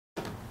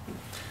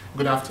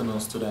Good afternoon,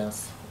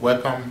 students.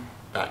 Welcome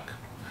back.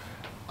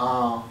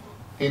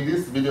 In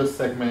this video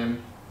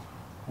segment,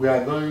 we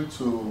are going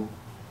to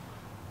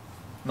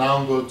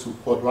now go to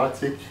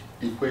quadratic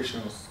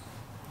equations.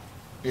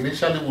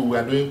 Initially, we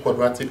were doing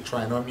quadratic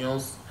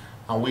trinomials,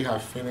 and we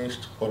have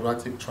finished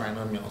quadratic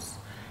trinomials.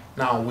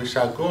 Now, we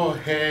shall go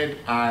ahead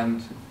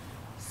and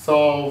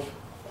solve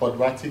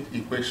quadratic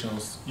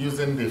equations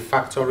using the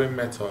factoring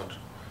method,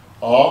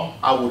 or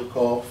I would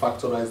call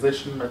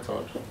factorization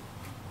method.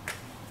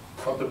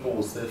 Some people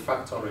will say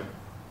factoring.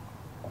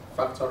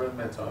 Factoring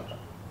method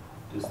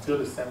is still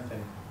the same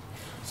thing.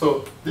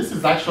 So this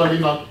is actually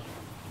not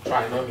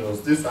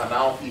trinomials. These are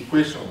now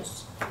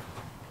equations,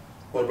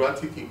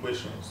 quadratic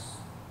equations.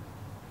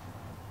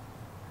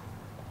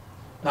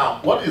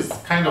 Now, what's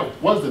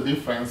the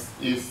difference?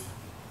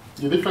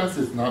 The difference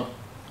is not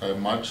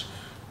much.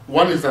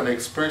 One is an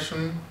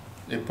expression,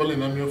 a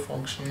polynomial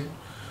function,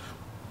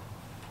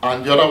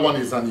 and the other one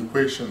is an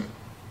equation.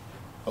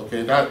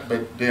 Okay,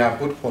 but they are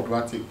both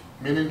quadratic,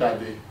 meaning that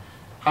the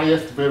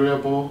highest degree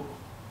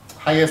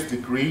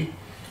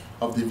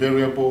of the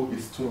variable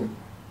is 2.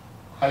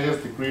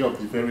 Highest degree of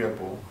the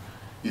variable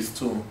is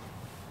 2.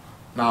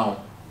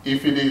 Now,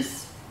 if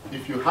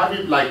you have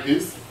it like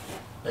this,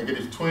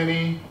 negative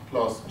 20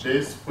 plus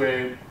j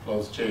squared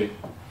plus j,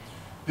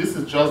 this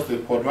is just the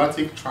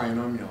quadratic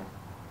trinomial.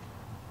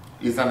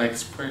 It's an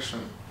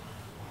expression.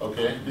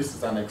 Okay, this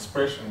is an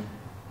expression,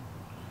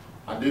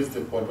 and this is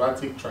the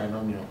quadratic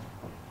trinomial.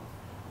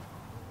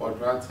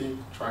 Quadratic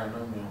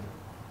trinomial,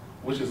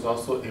 which is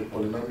also a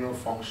polynomial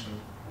function.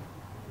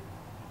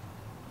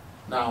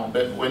 Now,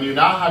 but when you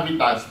now have it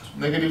as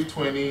negative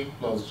 20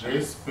 plus j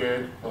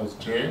squared plus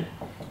j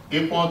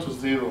equal to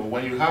 0,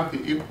 when you have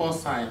the equal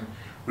sign,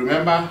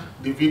 remember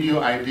the video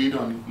I did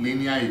on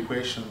linear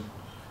equation,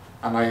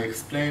 and I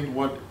explained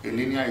what a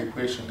linear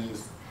equation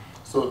is.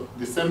 So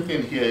the same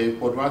thing here, a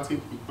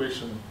quadratic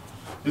equation.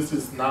 This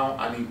is now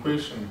an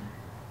equation,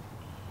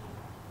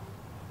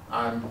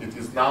 and it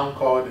is now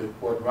called a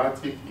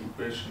quadratic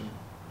equation.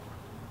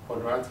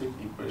 Quadratic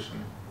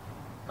equation.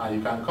 Now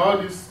you can call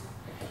this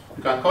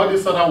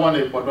other one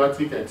a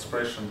quadratic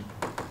expression.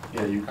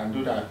 Yeah, you can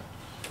do that.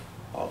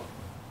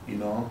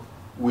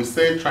 We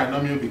say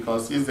trinomial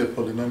because it's a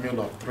polynomial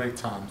of 3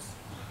 terms.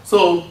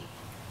 So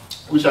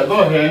we shall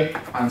go ahead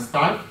and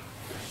start.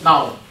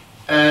 Now,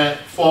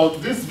 for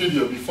this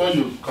video, before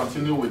you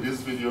continue with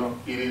this video,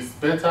 it is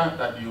better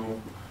that you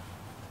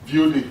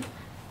view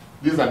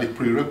these are the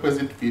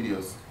prerequisite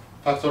videos.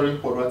 Factoring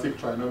quadratic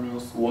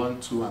trinomials 1,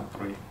 2, and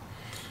 3.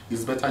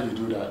 It's better you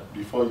do that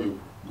before you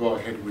go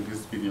ahead with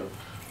this video.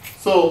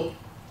 So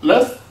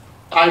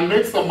I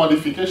make some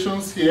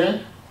modifications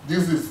here.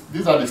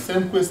 These are the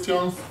same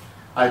questions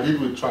I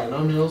did with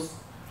trinomials,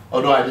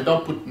 although I did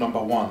not put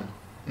number 1.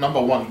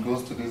 Number 1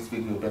 goes to this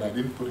video, but I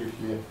didn't put it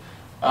here.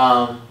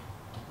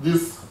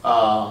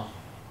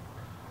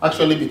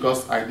 Actually,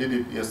 because I did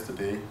it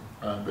yesterday,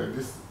 but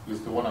this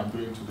is the one I'm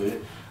doing today.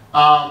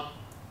 I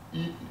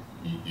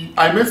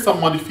made some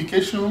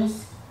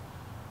modifications,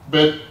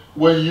 but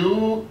when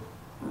you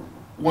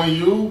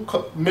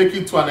make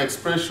it to an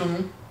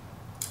expression,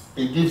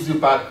 it gives you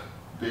back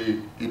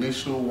the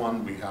initial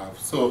one we have.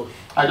 So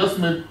I just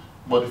made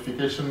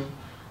modification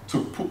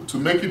to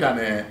make it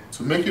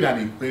an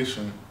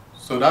equation.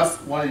 So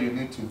that's why you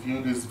need to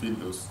view these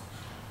videos.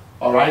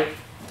 All right.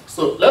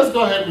 So let's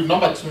go ahead with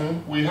number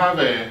 2. We have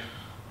a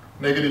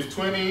negative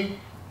 20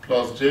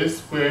 plus j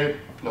squared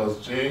plus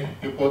j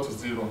equal to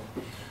 0.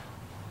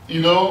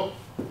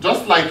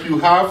 Just like you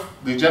have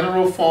the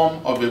general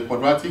form of a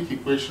quadratic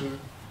equation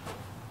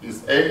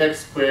is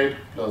ax squared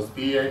plus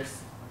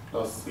bx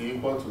plus c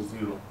equal to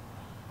 0.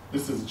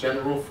 This is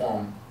general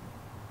form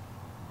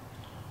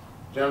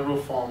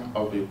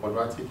of a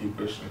quadratic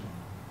equation.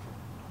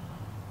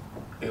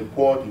 A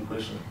quad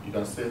equation. You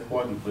can say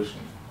quad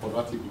equation,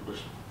 quadratic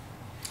equation.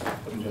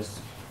 Let me just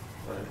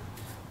write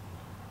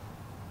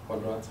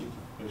quadratic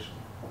equation.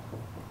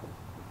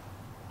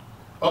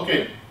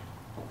 Okay.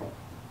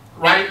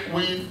 Right,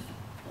 we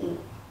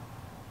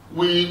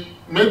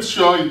made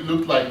sure it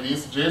looked like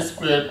this, j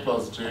squared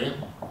plus j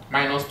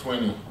minus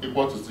 20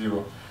 equal to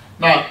 0.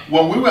 Now,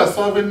 when we were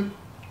solving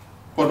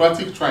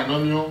quadratic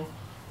trinomial,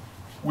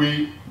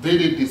 we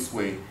did it this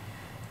way,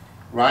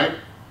 right?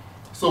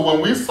 So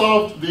when we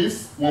solved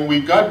this, when we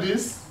got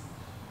this,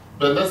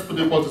 then let's put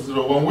equal to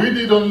 0. When we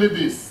did only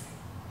this,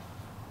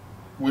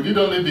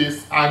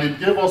 and it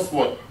gave us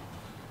what?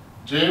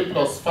 J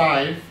plus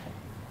 5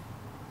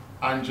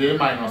 and j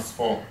minus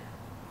 4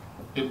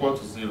 equal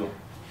to 0.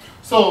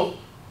 So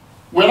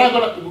we're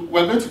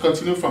going to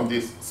continue from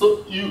this.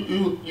 So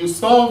you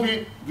solve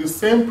it the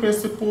same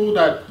principle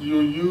that you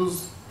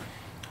use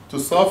to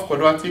solve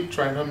quadratic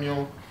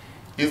trinomial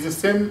is the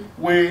same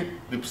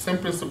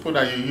principle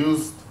that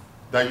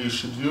you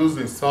should use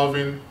in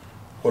solving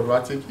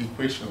quadratic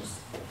equations.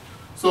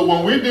 So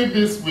when we did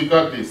this, we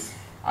got this,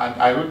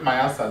 and I wrote my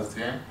answers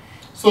here.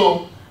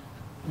 So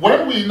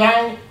when we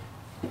now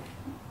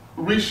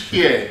reach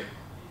here,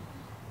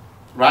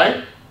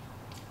 right?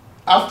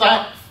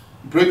 After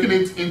breaking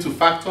it into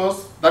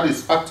factors, that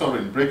is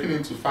factoring, breaking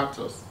into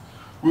factors.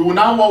 We will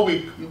now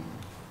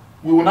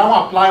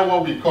apply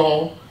what we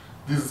call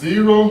the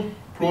zero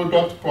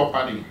product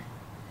property.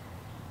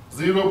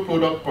 Zero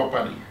product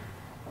property.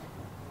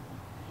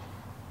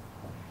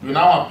 We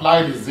now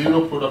apply the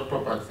zero product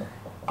property.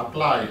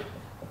 Apply.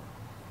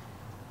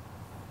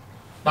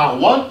 Now,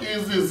 what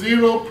is the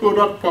zero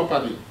product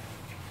property?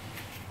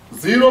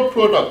 Zero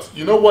product,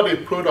 you know what a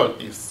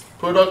product is?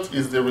 Product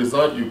is the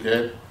result you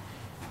get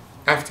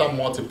after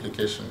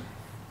multiplication.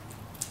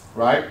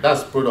 Right?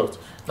 That's product.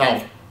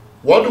 Now,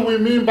 what do we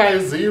mean by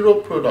zero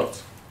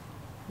product?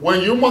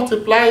 When you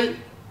multiply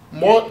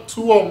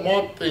two or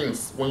more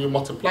things, when you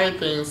multiply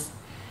things,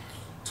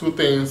 2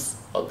 things,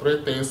 or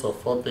 3 things, or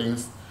 4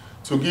 things,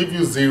 to give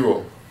you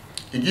 0,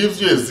 it gives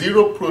you a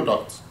zero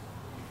product.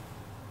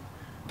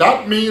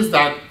 That means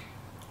that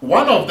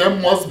one of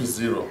them must be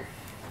 0.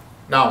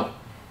 Now,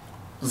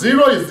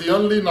 0 is the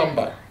only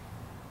number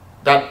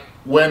that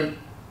when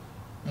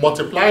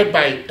multiplied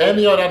by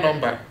any other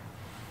number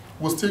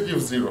will still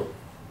give 0.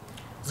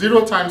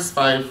 0 times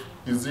 5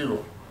 is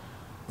 0.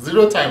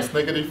 0 times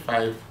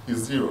 -5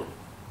 is 0.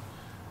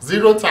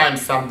 0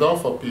 times I'm done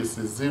for peace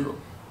is 0.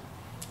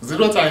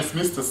 0 times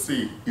Mr.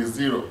 C is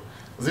 0.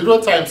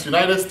 0 times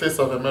United States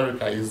of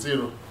America is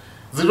 0.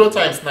 0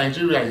 times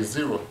Nigeria is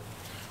 0.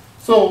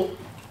 So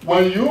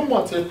when you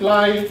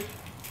multiply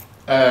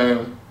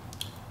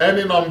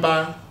any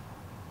number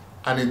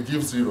and it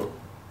gives 0,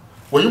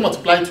 when you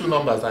multiply 2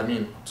 numbers, I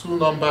mean 2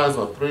 numbers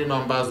or 3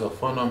 numbers or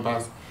 4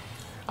 numbers,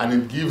 and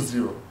it gives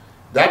 0,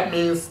 that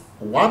means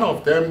one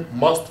of them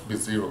must be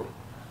 0.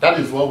 That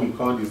is what we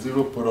call the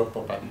zero product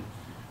property.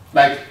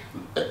 Like,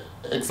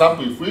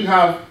 example, if we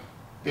have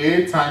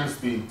A times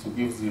B to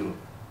give 0,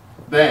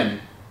 then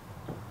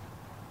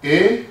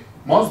A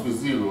must be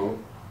 0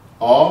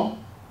 or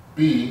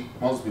B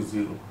must be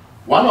 0.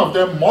 One of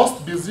them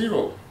must be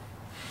 0.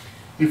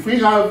 If we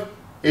have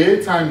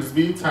A times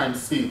B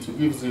times C to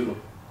give 0,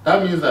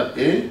 that means that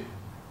A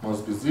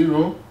must be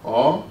 0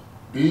 or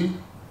B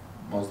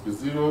must be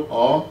 0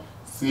 or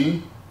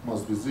C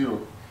must be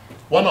 0.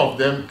 One of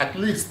them at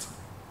least.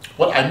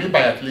 What I mean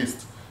by at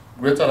least,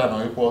 greater than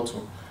or equal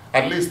to,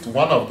 at least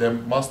one of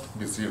them must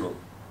be 0.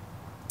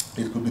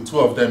 It could be 2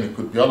 of them, it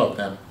could be all of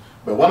them,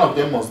 but one of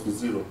them must be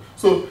 0.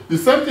 So the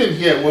same thing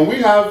here, when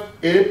we have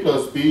A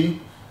plus B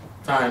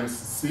times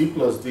C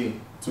plus D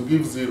to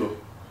give 0,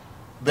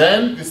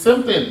 then the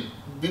same thing,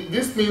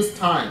 this means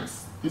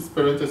times. This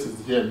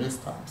parenthesis here means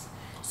times.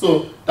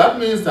 So that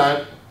means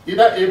that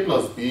either A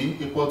plus B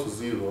equal to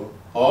 0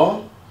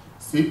 or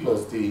C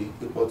plus D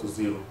equal to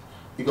 0.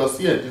 Because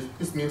here,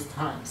 this means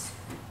times.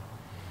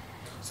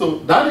 So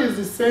that is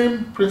the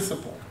same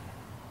principle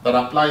that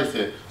applies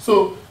here.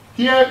 So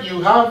here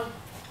you have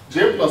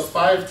J plus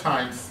 5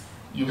 times,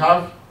 you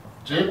have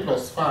J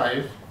plus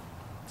 5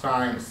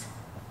 times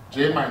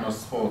J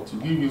minus 4 to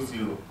give you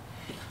 0.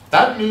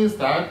 That means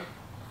that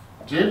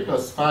J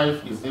plus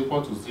 5 is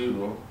equal to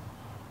 0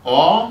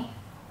 or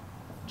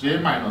J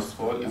minus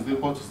 4 is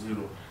equal to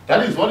 0.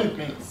 That is what it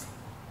means.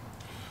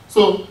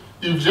 So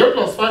if J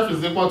plus 5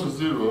 is equal to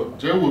 0,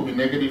 J will be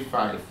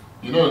 -5.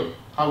 You know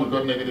how we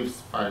got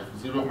 -5?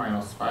 0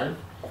 minus 5,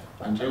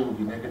 and J will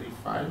be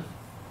 -5.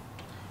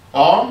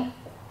 Or,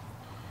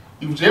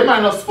 if J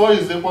minus 4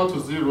 is equal to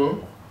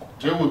 0,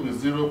 J will be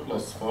 0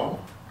 plus 4,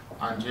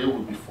 and J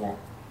will be 4.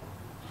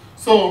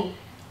 So,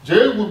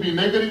 J will be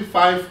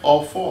 -5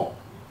 or 4.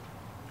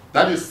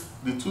 That is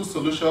the 2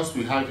 solutions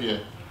we have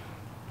here.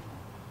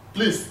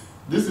 Please,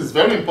 this is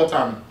very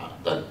important.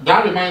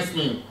 That reminds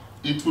me,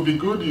 it would be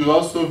good you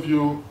also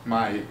view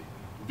my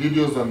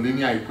videos on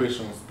linear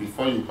equations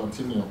before you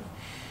continue,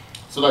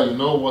 so that you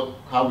know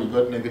how we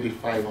got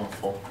 -5 and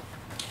 4.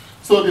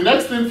 So the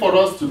next thing for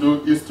us to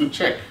do is to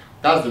check.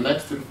 That's the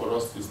next thing for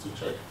us is to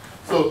check.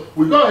 So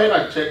we go ahead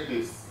and check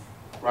this,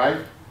 right?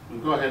 We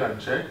go ahead and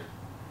check.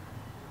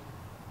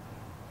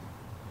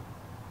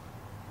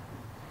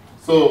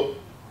 So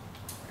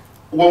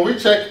when we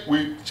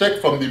check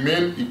from the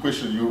main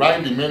equation. You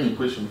write the main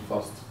equation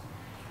first.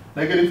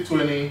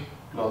 -20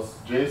 plus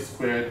j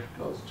squared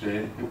plus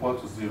j equal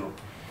to 0.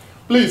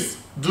 Please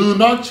do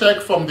not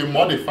check from the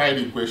modified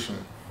equation.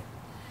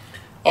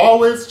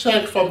 Always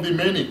check from the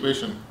main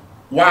equation.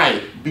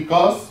 Why?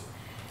 Because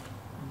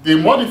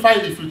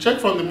if you check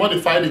from the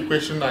modified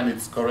equation and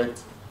it's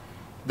correct,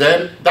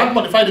 then that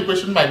modified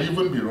equation might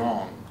even be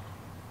wrong.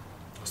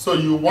 So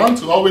you want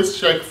to always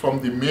check from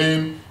the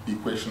main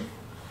equation.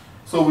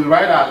 So we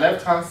write our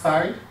left hand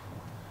side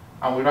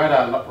and we write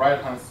our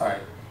right hand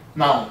side.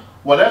 Now,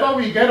 whatever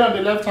we get on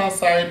the left hand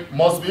side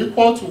must be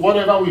equal to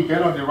whatever we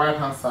get on the right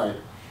hand side.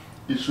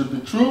 It should be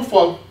true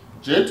for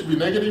j to be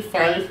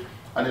 -5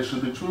 and it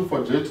should be true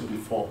for j to be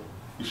 4.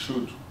 It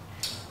should.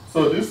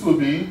 So this will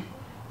be,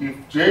 if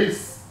j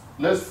is,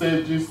 let's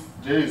say j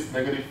is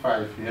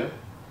 -5 here,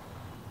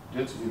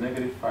 j to be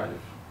 -5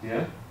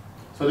 here.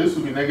 So this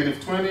will be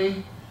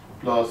 -20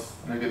 plus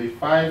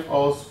 -5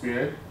 all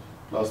squared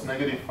plus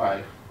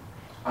 -5.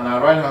 And our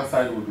right hand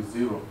side will be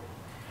 0.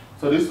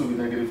 So this will be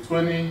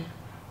 -20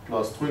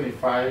 plus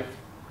 25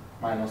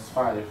 minus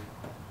 5.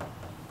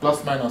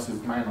 Plus minus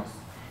is minus.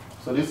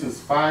 So this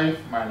is 5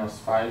 minus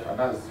 5, and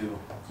that's 0.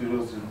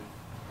 0, 0.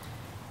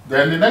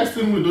 Then the next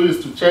thing we do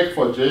is to check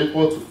for j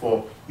equal to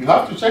 4. You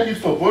have to check it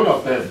for both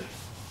of them.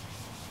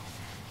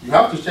 You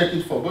have to check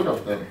it for both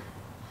of them.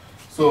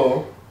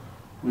 So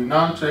we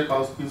now check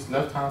our this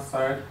left hand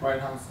side, right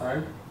hand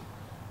side.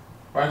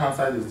 Right hand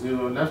side is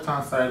 0, left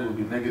hand side will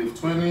be negative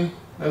 20.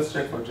 Let's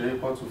check for j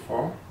equal to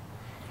 4.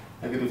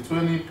 Negative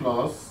 20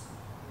 plus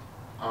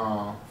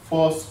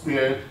 4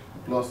 squared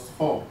plus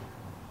 4.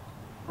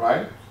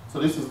 Right? So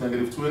this is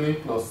negative 20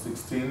 plus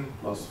 16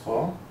 plus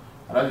 4.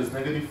 And that is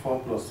negative 4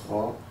 plus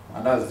 4.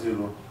 And that's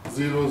 0.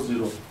 0,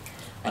 0.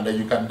 And then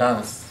you can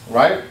dance.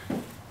 Right?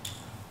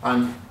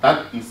 And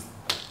that is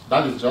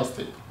just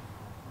it.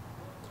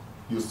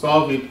 You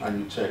solve it and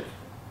you check.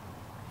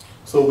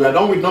 So we are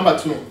done with number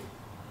 2.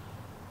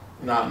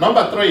 Now,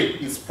 number 3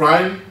 is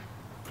prime.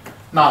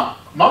 Now,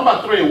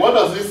 number 3, what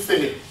does this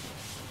say?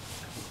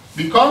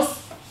 Because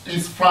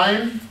it's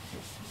prime,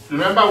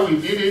 remember we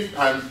did it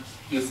and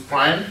it's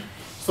prime.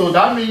 So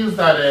that means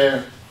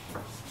that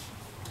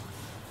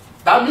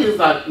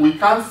we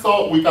can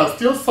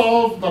still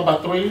solve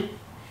number 3,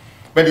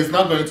 but it's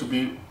not going to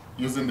be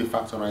using the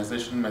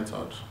factorization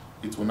method.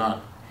 It will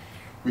not.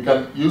 We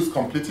can use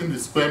completing the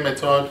square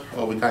method,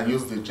 or we can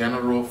use the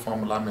general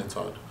formula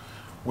method,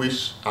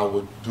 which I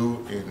would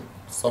do in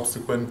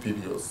subsequent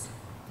videos.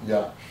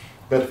 Yeah,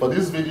 but for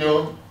this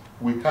video,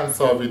 we can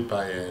solve it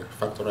by a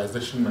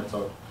factorization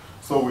method.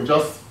 So we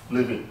just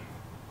leave it.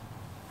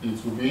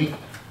 It will be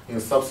in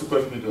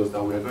subsequent videos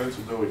that we are going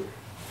to do it.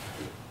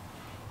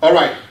 All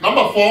right,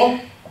 number 4,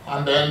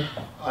 and then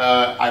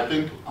I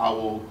think I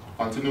will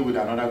continue with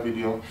another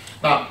video.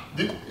 Now,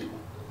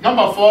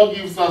 number 4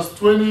 gives us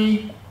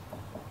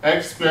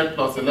 20x squared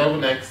plus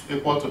 11x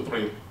equal to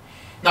 3.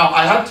 Now,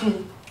 I had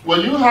to,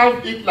 when you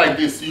have it like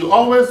this, you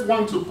always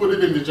want to put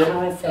it in the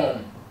general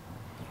form,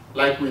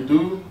 like we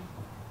do.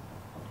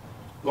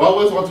 You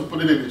always want to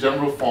put it in the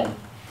general form,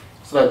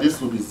 so that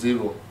this will be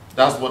 0.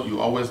 That's what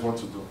you always want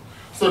to do.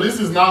 So this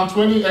is now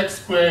 20x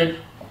squared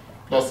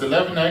plus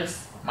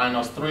 11x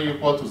minus 3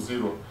 equal to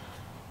 0.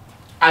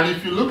 And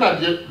if you look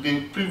at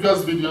the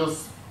previous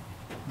videos,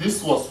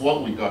 this was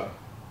what we got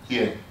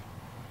here.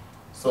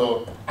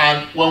 So,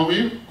 and when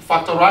we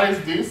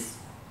factorize this,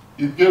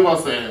 it gave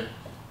us a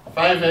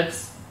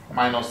 5x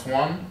minus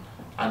 1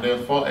 and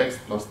then 4x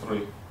plus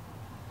 3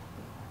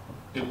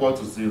 equal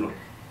to 0.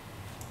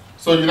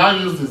 So you now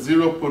use the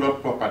zero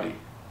product property,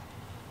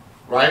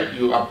 right?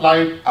 You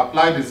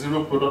apply the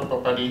zero product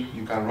property,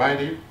 you can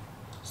write it.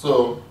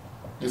 So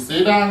it's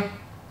either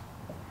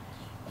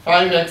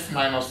 5x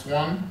minus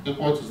 1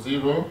 equal to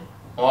 0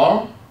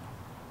 or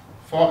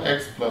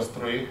 4x plus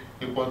 3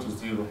 equal to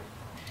 0.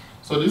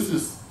 So this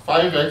is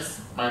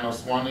 5x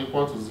minus 1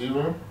 equal to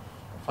 0,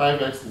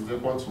 5x is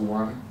equal to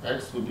 1,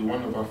 x will be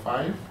 1 over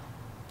 5,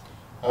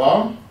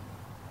 or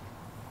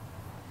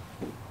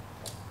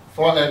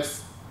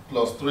 4x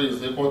plus 3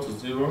 is equal to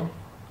 0,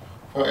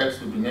 4x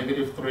will be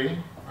negative 3,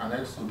 and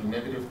x will be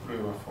negative 3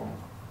 over 4.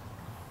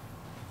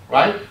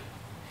 Right?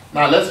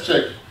 Now let's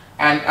check.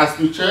 And as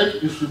we check,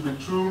 it should be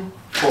true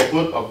for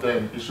both of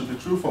them. It should be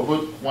true for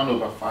both 1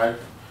 over 5,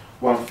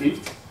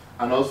 1/5,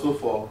 and also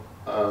for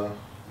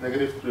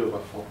negative 3 over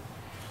 4.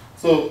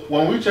 So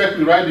when we check,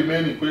 we write the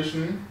main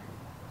equation.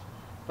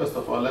 First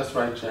of all, let's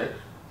write check.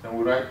 Then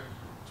we write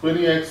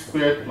 20x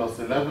squared plus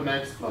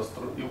 11x plus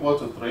 3 equal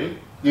to 3.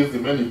 This is the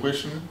main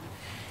equation.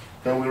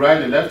 Then we write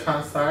the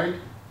left-hand side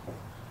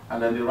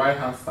and then the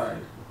right-hand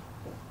side.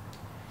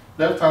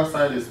 Left-hand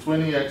side is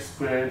 20x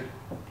squared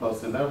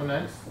plus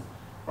 11x.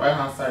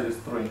 Right-hand side is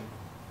 3.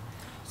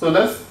 So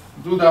let's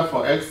do that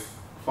for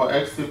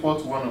x equal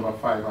to 1 over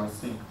 5 and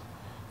see.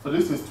 So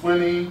this is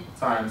 20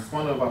 times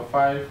 1 over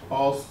 5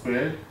 all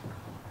squared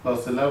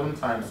plus 11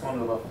 times 1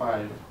 over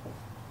 5.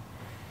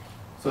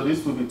 So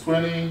this will be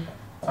 20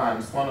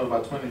 times 1 over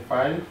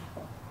 25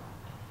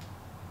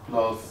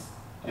 plus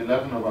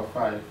 11 over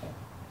 5.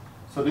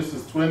 So this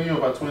is 20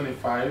 over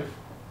 25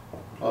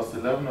 plus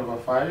 11 over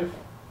 5.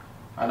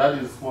 And that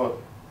is what?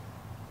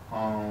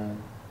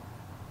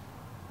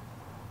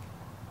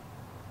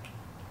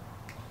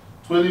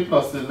 20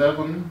 plus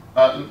 11.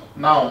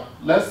 Now,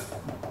 let's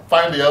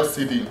find the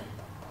LCD.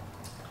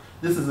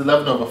 This is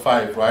 11 over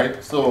 5,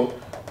 right? So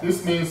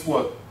this means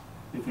what?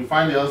 If we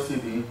find the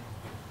LCD,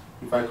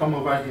 if I come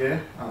over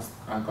here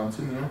and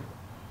continue,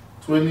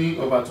 20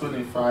 over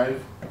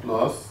 25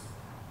 plus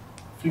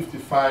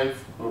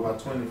 55 over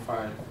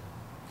 25.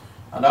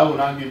 And that will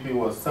now give me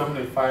what?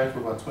 75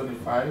 over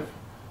 25.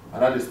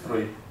 And that is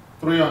 3.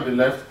 3 on the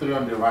left, 3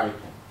 on the right.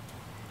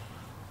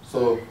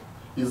 So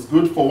it's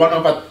good for 1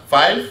 over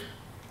 5.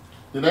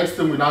 The next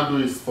thing we now do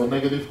is for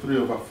negative 3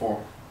 over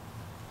 4.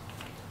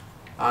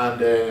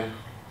 And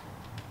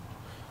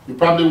you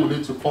probably will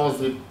need to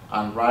pause it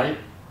and write.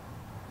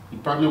 You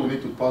probably will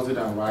need to pause it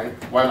and write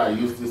while I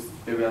use this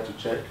area to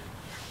check.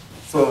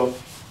 So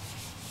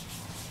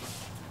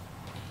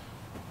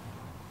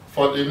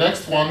for the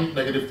next one,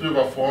 negative 3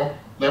 over 4,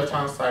 left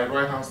hand side,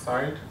 right hand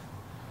side.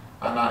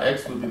 and our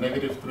x will be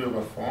negative 3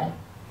 over 4.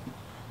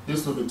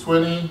 This will be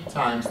 20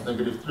 times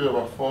negative 3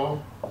 over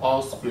 4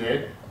 all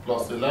squared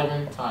plus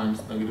 11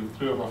 times negative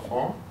 3 over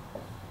 4.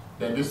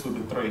 Then this will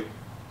be 3.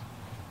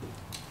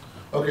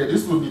 Okay,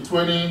 this will be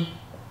 20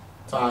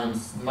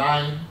 times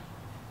 9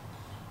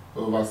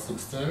 over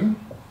 16,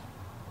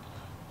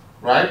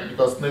 right?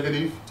 Because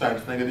negative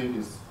times negative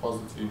is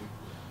positive.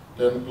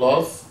 Then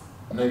plus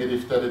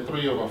negative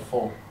 33 over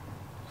 4.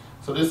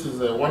 So this is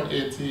a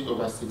 180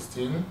 over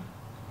 16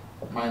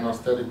 minus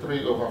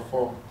 33 over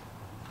 4.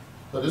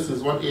 So this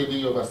is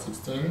 180 over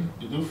 16.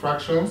 You do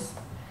fractions.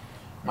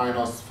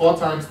 Minus 4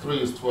 times 3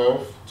 is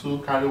 12. 2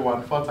 carry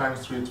 1. 4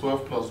 times 3,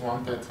 12 plus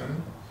 1,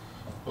 13.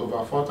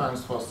 Over 4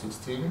 times 4,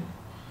 16.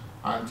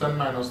 And 10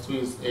 minus 2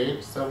 is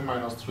 8. 7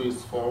 minus 3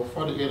 is 4.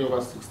 48 over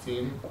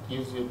 16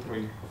 gives you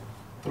 3.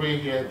 3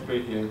 here,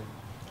 3 here.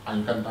 And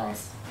you can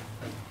dance.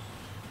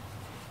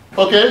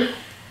 Okay?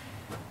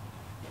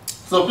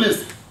 So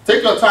please,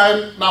 take your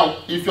time.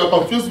 Now, if you're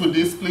confused with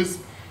this, please,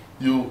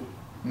 you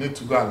need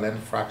to go and learn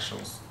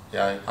fractions.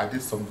 Yeah, I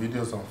did some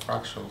videos on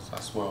fractions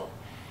as well.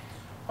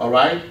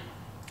 Alright?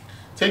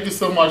 Thank you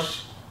so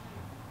much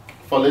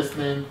for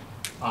listening.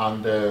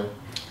 And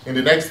in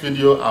the next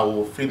video, I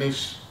will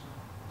finish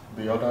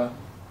the other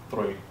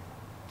 3.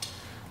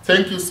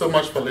 Thank you so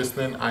much for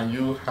listening, and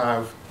you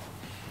have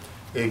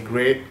a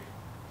great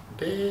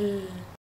day.